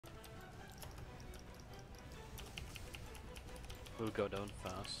We'll go down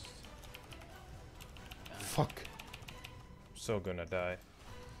fast. Fuck. So gonna die.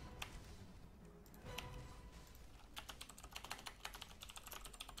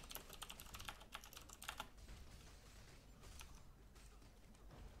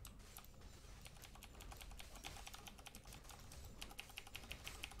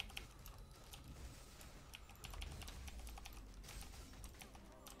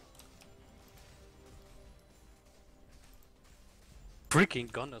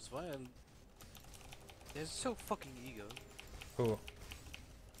 Freaking gunners, why? They're so fucking ego. Who?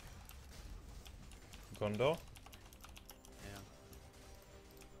 Gondor? Yeah.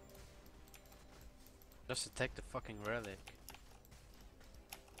 Just attack the fucking relic.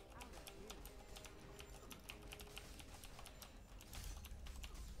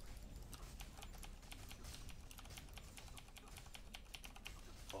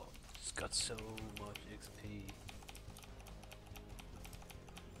 Oh, it's got so much XP.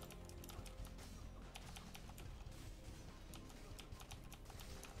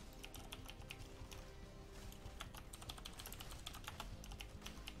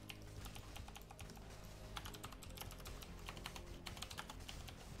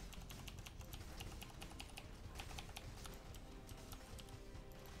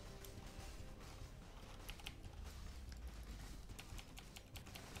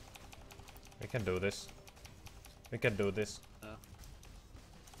 We can do this. We can do this.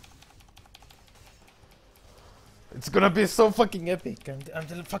 It's gonna be so fucking epic. I'm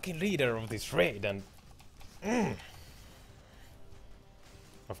the fucking leader of this raid and...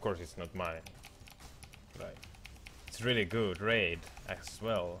 Of course it's not mine. Like, it's really good raid as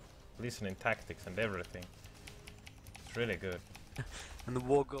well. Listening tactics and everything. It's really good. And the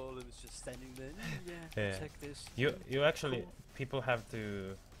war golem is just standing there. Yeah, check this. You actually... Cool. People have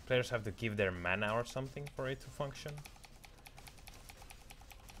to... Players have to give their mana or something for it to function.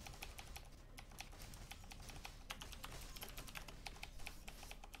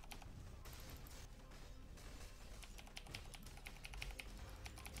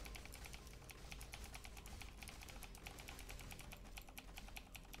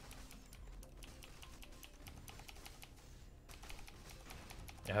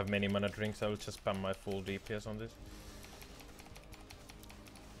 I have many mana drinks, I will just spam my full DPS on this.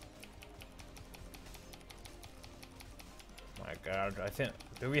 My god, I think...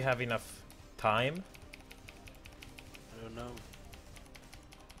 Do we have enough time? I don't know.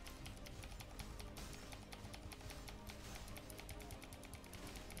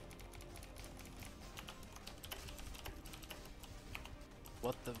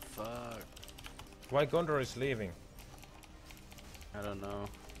 What the fuck? Why Gondor is leaving? I don't know.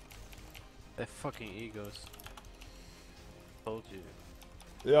 They're fucking egos. Told you.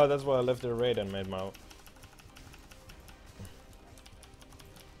 Yeah, that's why I left the raid and made my...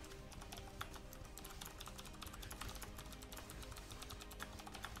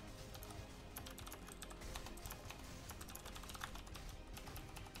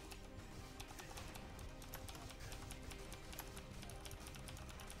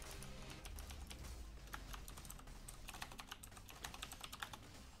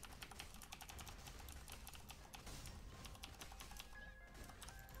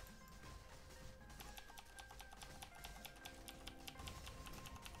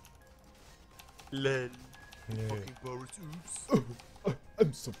 Len. Yeah. Fucking Boris, oops.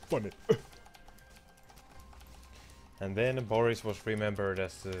 I'm so funny. And then Boris was remembered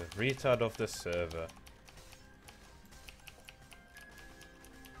as the retard of the server.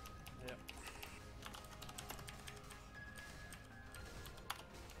 Yeah.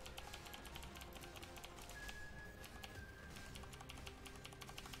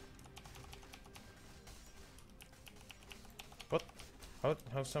 What?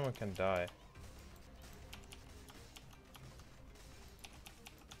 How someone can die?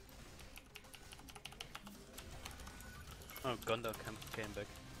 Oh, Gondor came back.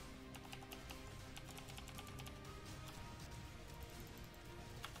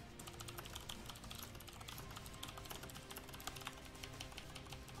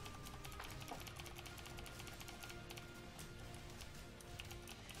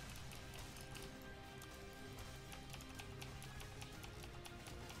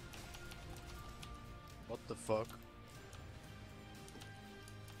 What the fuck?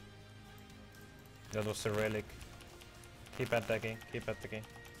 That was a relic. Keep attacking, keep attacking.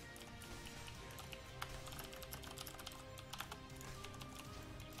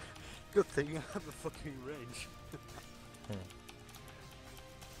 Good thing I have a fucking range.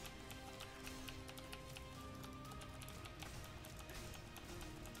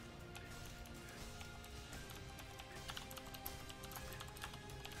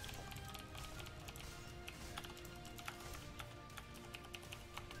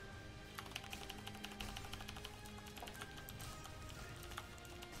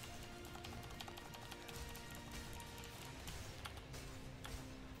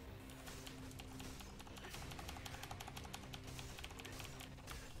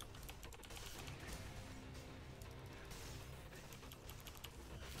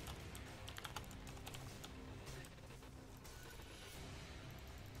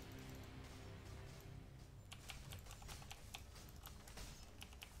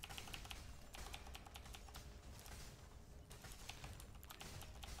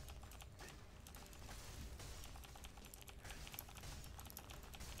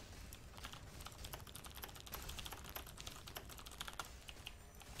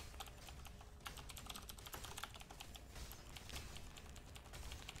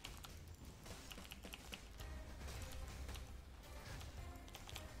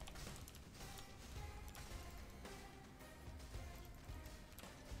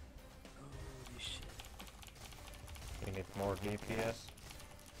 More DPS.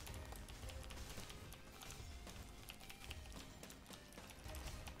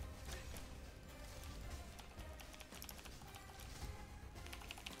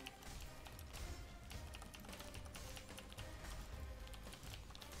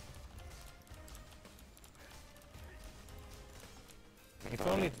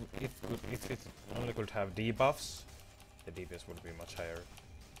 If it only could have debuffs, the DPS would be much higher.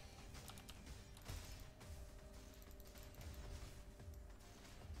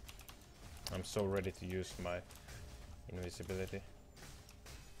 I'm so ready to use my invisibility.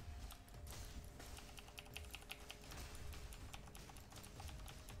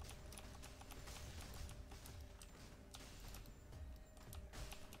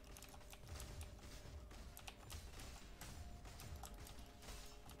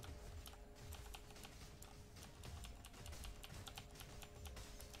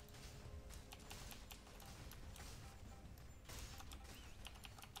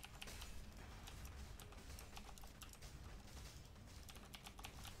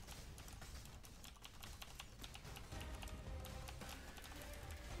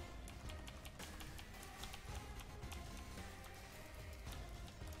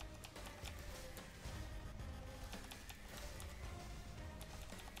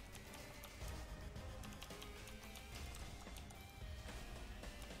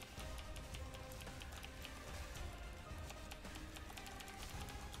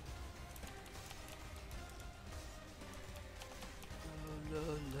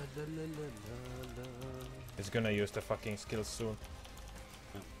 It's gonna use the fucking skills soon.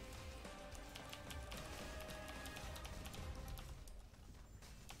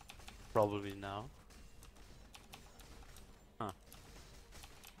 Probably now. Huh.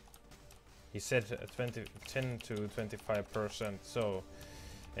 He said 10 to 25%, so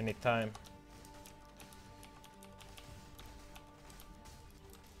anytime.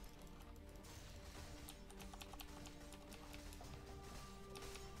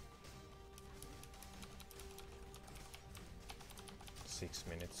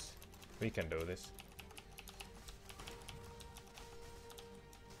 Minutes. We can do this.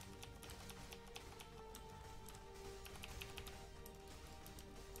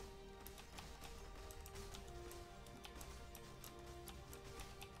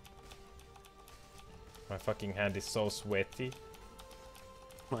 My fucking hand is so sweaty.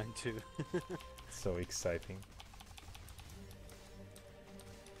 Mine too. So exciting.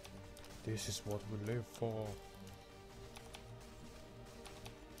 This is what we live for.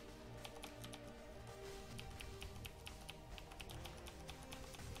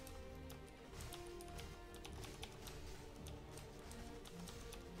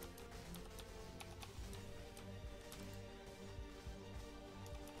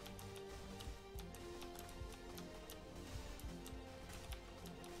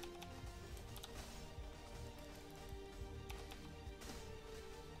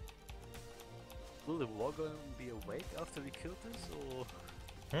 Will the war golem be awake after we kill this, or?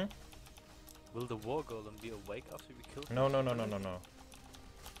 Hmm? Will the war golem be awake after we kill this? No.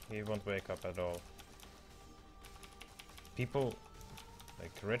 He won't wake up at all. People,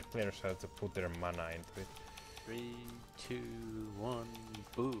 like red players, have to put their mana into it. 3, 2, 1,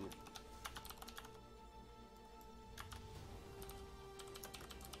 boom.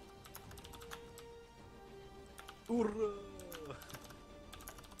 Urra!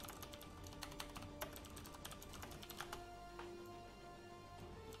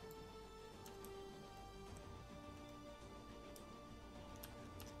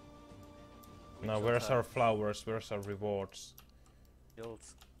 Now where's our flowers? Where's our rewards? Old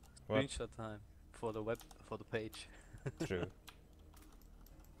What? screenshot time for the page. True.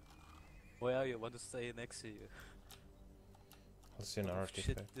 Where are you? I want to stay next to you. Halcyona Oh, artifact.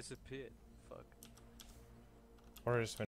 shit disappeared. Fuck. Or is